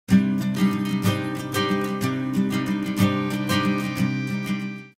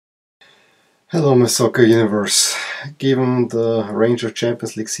Hello, my soccer universe. Given the range of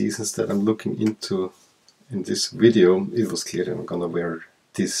Champions League seasons that I'm looking into in this video, it was clear that I'm gonna wear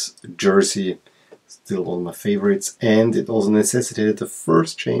this jersey, still one of my favorites, and it also necessitated the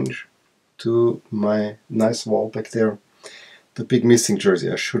first change to my nice wall back there. The big missing jersey,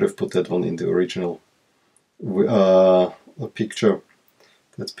 I should have put that one in the original picture.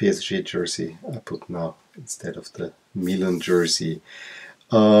 That PSG jersey I put now instead of the Milan jersey.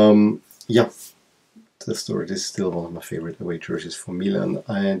 Yeah, the story. This is still one of my favorite away jerseys for Milan,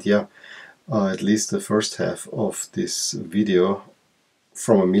 and yeah, at least the first half of this video,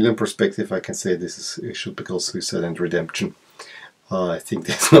 from a Milan perspective, I can say it should be called Suicide and Redemption. I think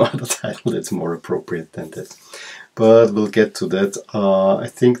there's no other title that's more appropriate than that. But we'll get to that. I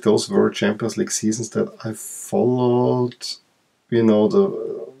think those were Champions League seasons that I followed,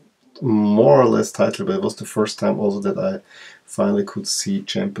 the more or less title, but it was the first time also that I finally could see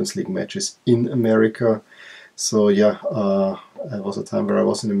Champions League matches in America. So yeah, it was a time where I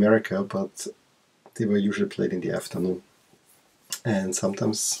was in America, but they were usually played in the afternoon. And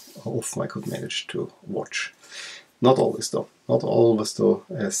sometimes, often I could manage to watch. Not always though. Not always though,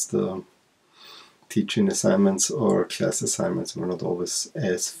 as the teaching assignments or class assignments were not always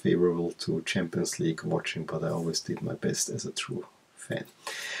as favorable to Champions League watching, but I always did my best as a true fan.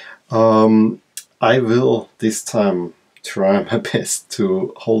 I will this time try my best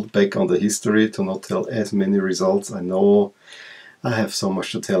to hold back on the history, to not tell as many results. I know I have so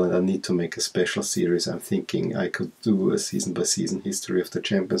much to tell and I need to make a special series. I'm thinking I could do a season by season history of the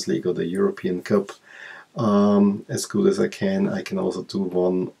Champions League or the European Cup as good as I can. I can also do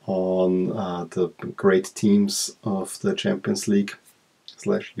one on the great teams of the Champions League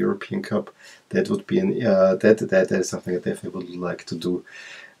 / European Cup. That would be that is something I definitely would like to do.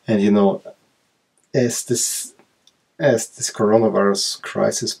 And as this coronavirus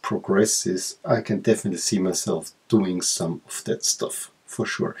crisis progresses, I can definitely see myself doing some of that stuff for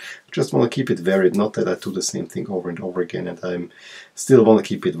sure. I just want to keep it varied, not that I do the same thing over and over again, and I still want to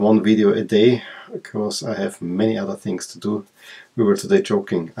keep it one video a day because I have many other things to do. We were today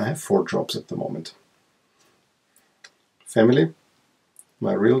joking, I have 4 jobs at the moment. Family,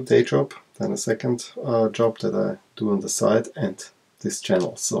 my real day job, then a second job that I do on the side, and this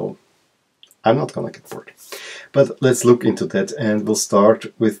channel. So I'm not gonna get bored. But let's look into that, and we'll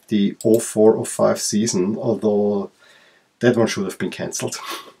start with the 04-05 season, although that one should have been cancelled.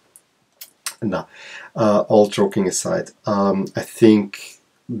 Nah, all joking aside, I think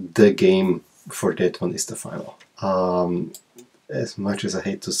the game for that one is the final. As much as I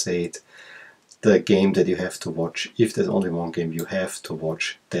hate to say it, the game that you have to watch, if there's only one game, you have to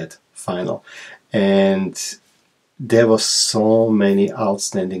watch that final. And there were so many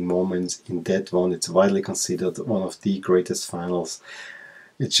outstanding moments in that one. It's widely considered one of the greatest finals.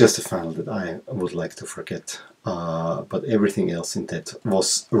 It's just a final that I would like to forget. But everything else in that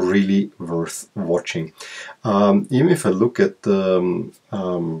was really worth watching. Even if I look at the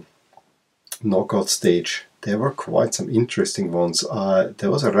knockout stage, there were quite some interesting ones.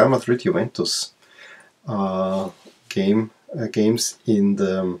 There was a Real Madrid-Juventus games in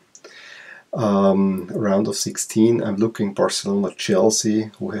the round of 16. I'm looking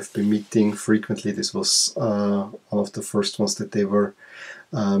Barcelona-Chelsea, who have been meeting frequently. This was one of the first ones that they were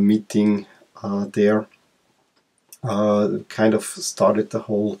meeting there. Kind of started the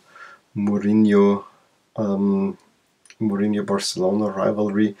whole Mourinho-Barcelona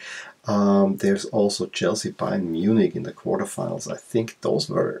rivalry. There's also Chelsea-Bayern Munich in the quarterfinals. I think those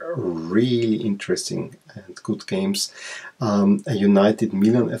were really interesting and good games. A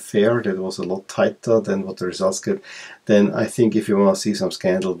United-Milan affair that was a lot tighter than what the results get. Then I think if you want to see some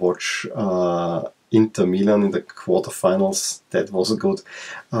scandal, watch Inter Milan in the quarterfinals. That was good.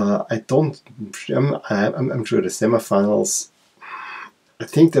 I'm sure the semifinals, I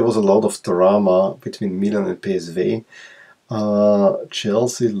think there was a lot of drama between Milan and PSV.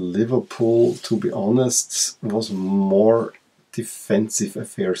 Chelsea-Liverpool, to be honest, was more defensive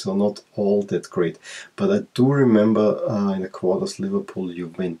affair, so not all that great. But I do remember in the quarters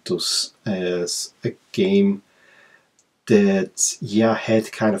Liverpool-Juventus as a game that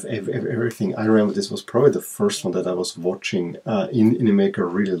had kind of everything. I remember this was probably the first one that I was watching in America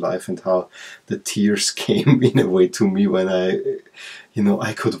really live, and how the tears came in a way to me when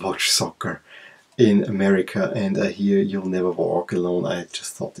I could watch soccer in America, and I hear You'll Never Walk Alone. I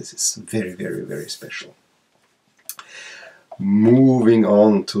just thought this is very, very, very special. Moving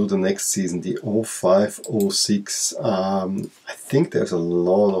on to the next season, the 05-06. I think there's a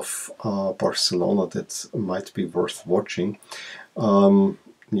lot of Barcelona that might be worth watching.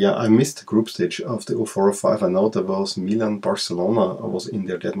 yeah, I missed the group stage of the 04-05. I know there was Milan-Barcelona was in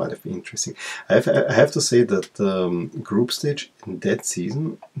there. That might have been interesting. I have to say that group stage in that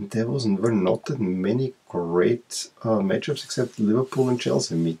season, were not that many great matchups except Liverpool and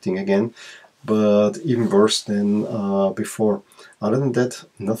Chelsea meeting again, but even worse than before. Other than that,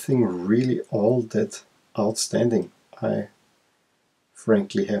 nothing really all that outstanding, I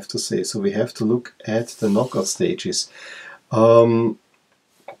frankly have to say. So we have to look at the knockout stages.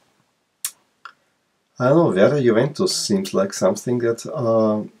 I don't know, Werder Juventus seems like something that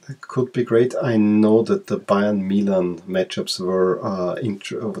could be great. I know that the Bayern Milan matchups were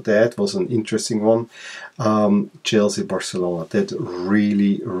that was an interesting one. Chelsea Barcelona, that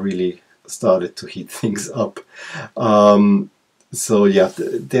really started to heat things up. So yeah,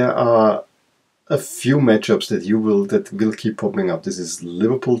 there are a few matchups that will keep popping up. This is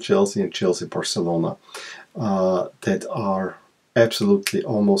Liverpool Chelsea and Chelsea Barcelona that are absolutely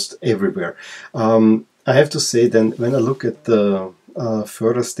almost everywhere. I have to say then, when I look at the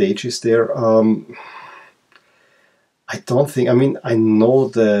further stages there, I don't think, I mean, I know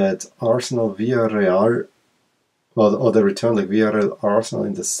that Arsenal Villarreal, or the return like Villarreal Arsenal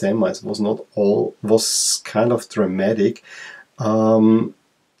in the semis was kind of dramatic.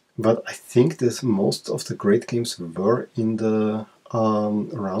 But I think that most of the great games were in the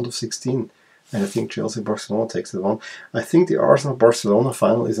round of 16. And I think Chelsea-Barcelona takes the one. I think the Arsenal-Barcelona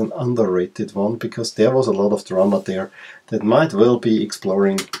final is an underrated one because there was a lot of drama there that might well be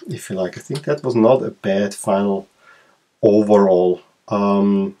exploring, if you like. I think that was not a bad final overall.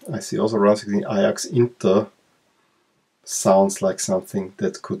 I see also round 16 Ajax-Inter sounds like something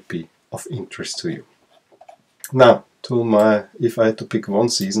that could be of interest to you. Now, if I had to pick one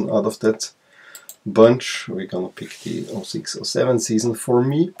season out of that bunch, we're gonna pick the 06-07 season for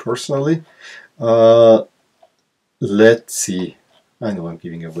me personally. Let's see. I know I'm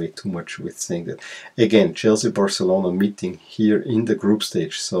giving away too much with saying that. Again, Chelsea-Barcelona meeting here in the group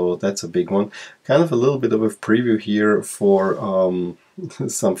stage, so that's a big one. Kind of a little bit of a preview here for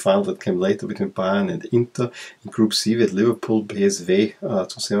some final that came later between Bayern and Inter. In Group C with Liverpool, PSV,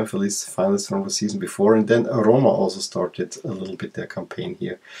 two semi-finalists from the season before, and then Roma also started a little bit their campaign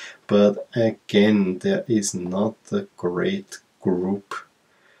here. But again, there is not a great group.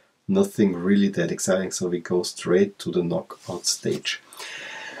 Nothing really that exciting, so we go straight to the knockout stage.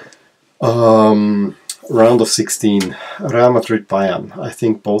 Round of 16, Real Madrid Bayern. I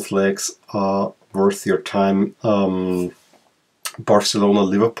think both legs are worth your time.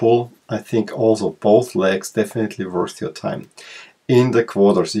 Barcelona-Liverpool, I think also both legs definitely worth your time. In the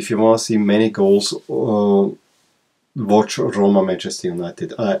quarters, if you want to see many goals, watch Roma-Manchester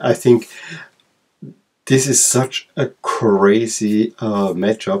United. I think this is such a crazy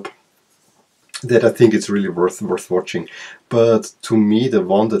matchup that I think it's really worth watching. But to me, the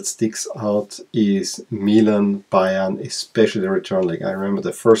one that sticks out is Milan-Bayern, especially the return leg. I remember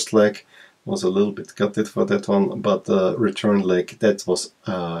the first leg was a little bit gutted for that one, but the return leg, that was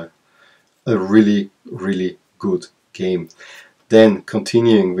a really good game. Then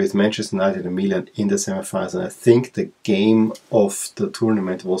continuing with Manchester United and Milan in the semifinals, and I think the game of the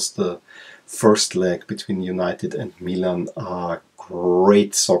tournament was the first leg between United and Milan.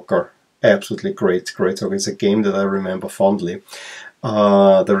 Great soccer, absolutely great soccer. It's a game that I remember fondly.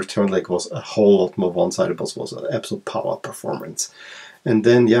 The return leg was a whole lot more one-sided, but was an absolute power performance. And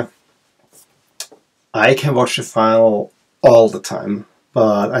then, yeah, I can watch the final all the time,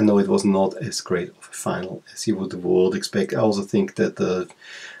 but I know it was not as great of a final as you would expect. I also think that the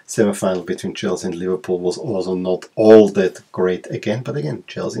semi-final between Chelsea and Liverpool was also not all that great again. But again,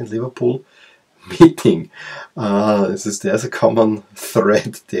 Chelsea and Liverpool meeting. There's a common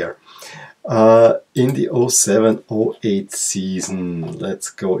thread there. In the 07-08 season, let's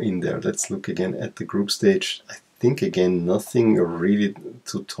go in there. Let's look again at the group stage. I think again, nothing really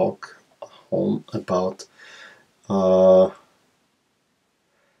to talk home about.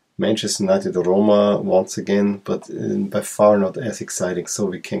 Manchester United Roma once again, but by far not as exciting, so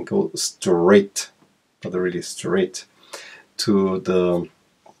we can go straight, but really straight to the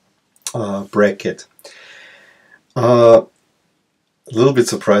bracket. A little bit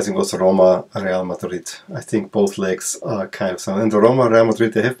surprising was Roma Real Madrid. I think both legs are kind of sound. And the Roma Real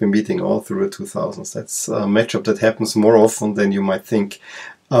Madrid, they have been beating all through the 2000s. That's a matchup that happens more often than you might think.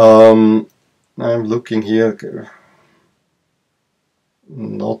 I'm looking here,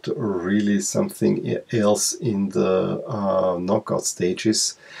 not really something else in the knockout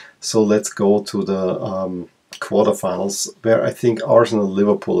stages. So let's go to the quarterfinals, where I think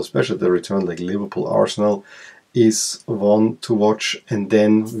Arsenal-Liverpool, especially the return like Liverpool-Arsenal, is one to watch. And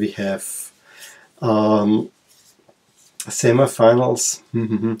then we have Semi-finals.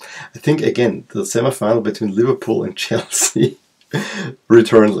 I think again the semi-final between Liverpool and Chelsea,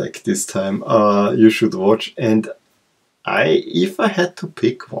 return leg this time. You should watch. And if I had to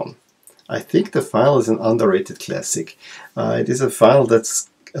pick one, I think the final is an underrated classic. It is a final that's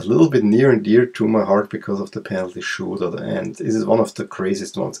a little bit near and dear to my heart because of the penalty shootout, and this is one of the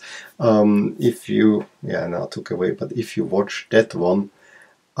craziest ones. If you, yeah, now took away, but if you watch that one,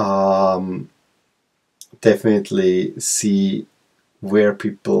 definitely see where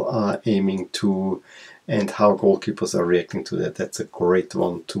people are aiming to and how goalkeepers are reacting to that. That's a great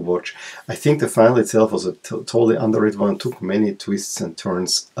one to watch. I think the final itself was a totally underrated one, took many twists and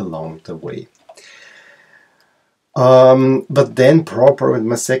turns along the way. But then probably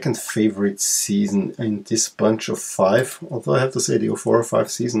my second favorite season in this bunch of five, although I have to say the 04-05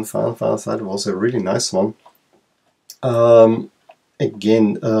 season final side was a really nice one.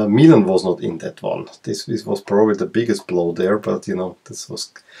 Again, Milan was not in that one. This was probably the biggest blow there, but you know, this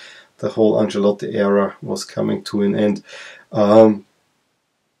was the whole Ancelotti era was coming to an end.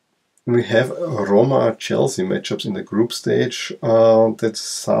 We have Roma-Chelsea matchups in the group stage that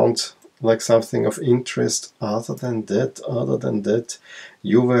sound like something of interest. Other than that,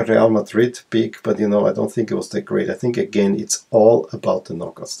 Juve, Real Madrid, big, but you know, I don't think it was that great. I think again, it's all about the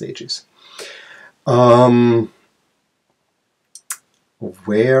knockout stages.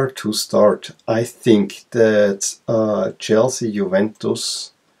 Where to start? I think that Chelsea,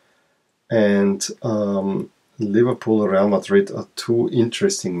 Juventus, and Liverpool, Real Madrid are two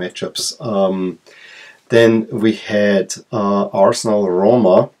interesting matchups. Then we had Arsenal,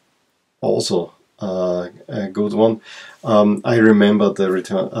 Roma, also a good one. I remember the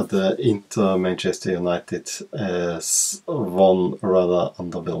return of the Inter Manchester United as one rather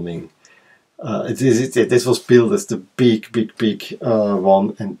underwhelming. This was billed as the big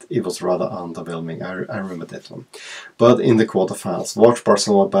one, and it was rather underwhelming. I remember that one. But in the quarterfinals, watch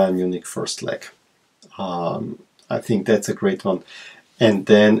Barcelona Bayern Munich first leg. I think that's a great one. And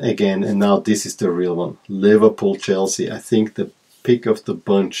then again, and now this is the real one, Liverpool Chelsea. I think the pick of the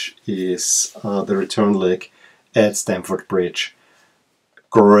bunch is the return leg at Stamford Bridge.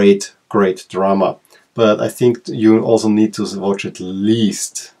 Great drama. But I think you also need to watch at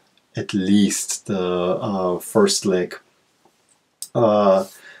least the first leg,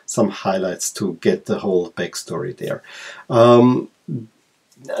 some highlights to get the whole backstory there.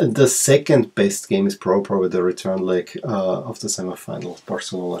 The second best game is probably the return leg of the semi-final,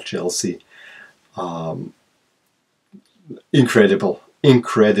 Barcelona-Chelsea. Incredible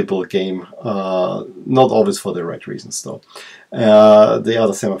game. Not always for the right reasons though. The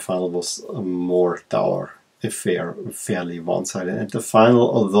other semi-final was a more dour affair, fairly one-sided. And the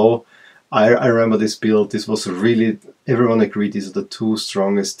final, although I remember this build, this was really, everyone agreed these are the two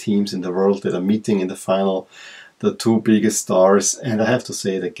strongest teams in the world that are meeting in the final, the two biggest stars, and I have to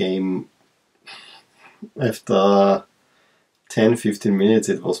say the game, after 10-15 minutes,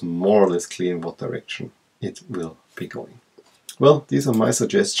 it was more or less clear in what direction it will be going. Well, these are my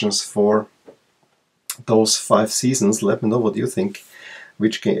suggestions for those 5 seasons. Let me know what you think.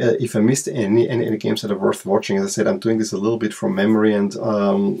 Which game, if I missed any games that are worth watching. As I said, I'm doing this a little bit from memory and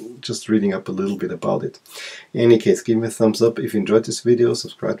just reading up a little bit about it. In any case, give me a thumbs up if you enjoyed this video,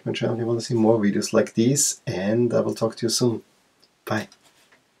 subscribe to my channel if you want to see more videos like these, and I will talk to you soon. Bye.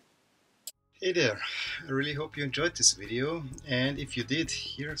 Hey there, I really hope you enjoyed this video, and if you did,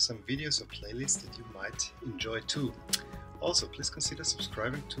 here are some videos or playlists that you might enjoy too. Also, please consider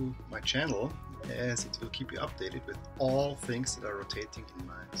subscribing to my channel, as it will keep you updated with all things that are rotating in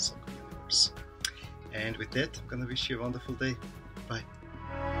my soccer universe. And with that, I'm gonna wish you a wonderful day. Bye.